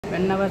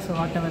whenever, so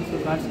whatever, so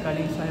God's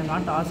calling. So I am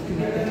not asking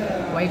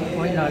with why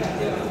Lord.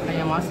 I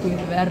am asking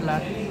with where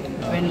Lord,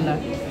 when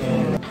Lord.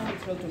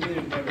 So to meet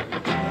him, brother.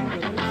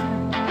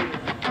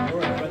 All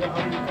right, brother,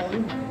 how do you call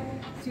him?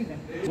 Seegan.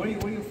 Where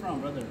are you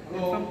from, brother?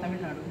 From Tamil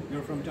Nadu.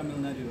 You're from Tamil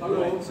Nadu. All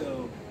right.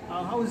 So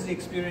how is the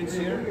experience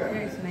here?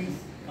 Yeah, it's nice.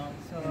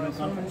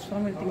 So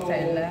many things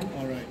I learned.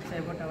 All right. So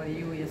about our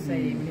USA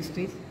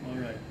ministries. All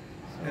right.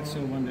 That's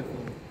so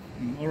wonderful.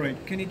 All right.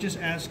 Can you just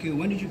ask you,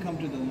 when did you come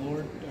to the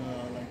Lord?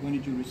 Like when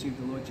did you receive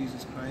the Lord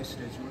Jesus Christ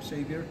as your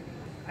Savior?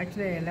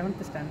 Actually,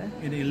 11th standard.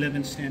 In the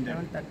 11th standard.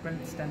 11th or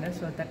 12th standard.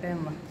 So at that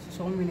time,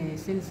 so many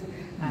sins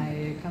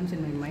comes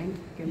in my mind,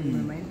 came in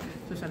my mind.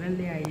 So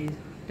suddenly I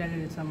tell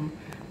some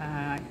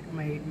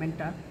my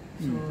mentor.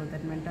 So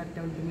that mentor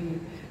told me,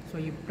 so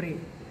you pray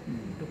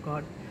to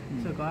God.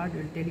 So God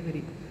will deliver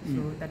it.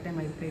 So that time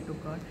I pray to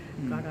God.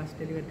 God has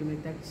delivered to me.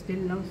 That still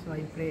now, so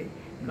I pray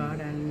God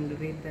and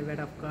read the word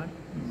of God.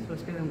 So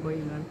still I'm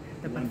going on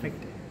the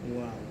perfect.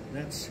 Wow,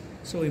 that's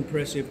so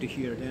impressive to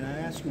hear. Then I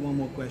ask you one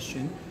more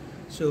question.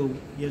 So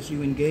yes,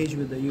 you engage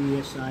with the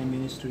USI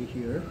ministry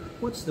here.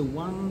 What's the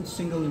one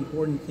single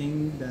important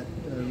thing that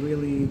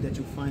really that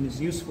you find is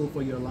useful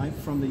for your life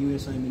from the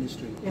USI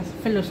ministry? Yes,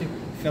 fellowship.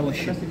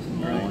 Fellowship. Because it's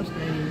most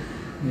very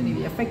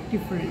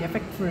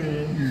effectful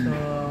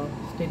so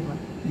statement.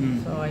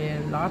 So I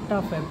have a lot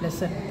of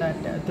blessed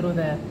that through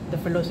the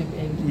fellowship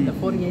aims. The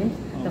 4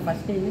 aims. The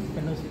first aim is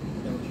fellowship.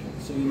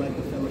 So you like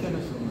the fellowship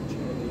so much,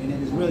 and it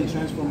has really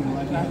transformed your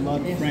life. You have a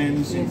lot of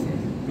friends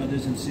and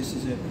brothers and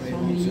sisters that pray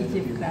alongside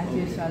of you.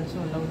 Classes also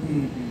love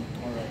me.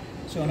 All right.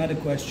 So another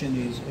question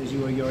is, as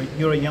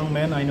you're a young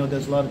man, I know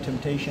there's a lot of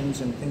temptations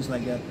and things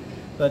like that.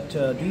 But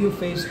do you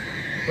face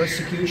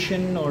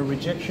persecution or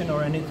rejection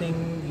or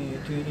anything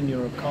in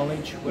your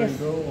college where you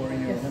go or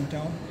in your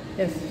hometown?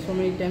 Yes, so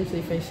many times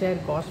if I share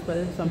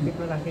gospel, some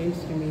people are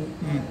against me,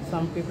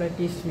 some people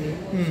teach me,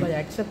 so I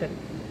accepted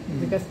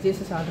because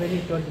Jesus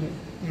already told me.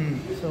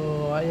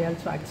 So I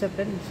also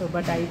accepted. So,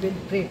 but I will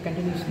pray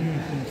continuously.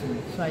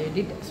 So I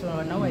did.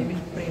 So now I will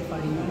pray for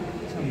you.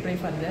 So pray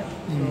for that.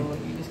 So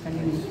it is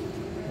continuous.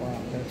 Wow,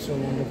 that's so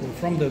wonderful.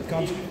 From the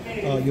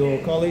your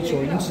college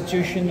or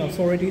institution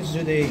authorities,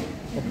 do they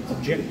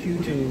object you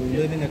to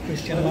living a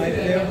Christian life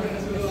there?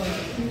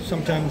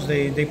 Sometimes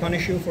they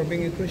punish you for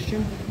being a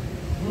Christian?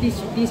 Teach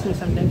me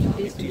sometimes.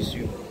 Teach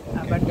you.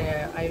 Okay. But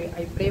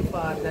I pray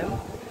for them.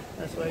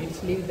 So I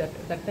just leave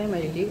that time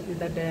I leave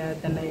that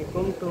then I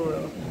go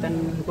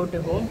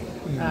to home.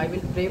 I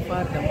will pray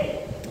for them.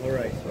 All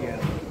right. So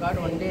God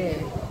one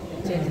day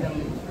change them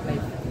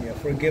life. Yeah,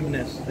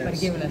 forgiveness. That's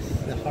forgiveness.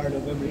 The heart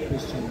of every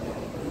Christian.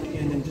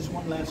 And then just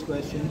one last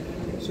question.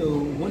 So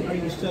what are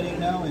you studying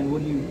now, and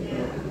what do you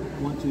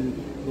want to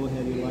go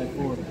ahead in your life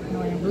for?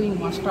 Now I am doing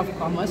Master of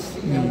Commerce,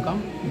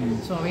 MCom.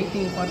 So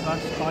waiting for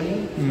God's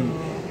calling. So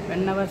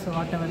whenever, so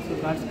whatever, so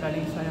God's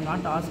calling. So I am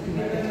not asking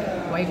with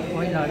why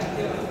Lord.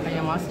 I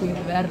am asking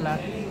with where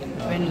Lord,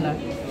 when Lord.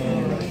 So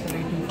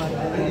waiting for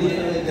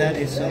that. That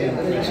is so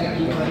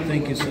impressive.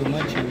 Thank you so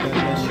much, and God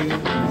bless you.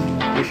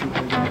 Wish you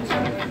all the best.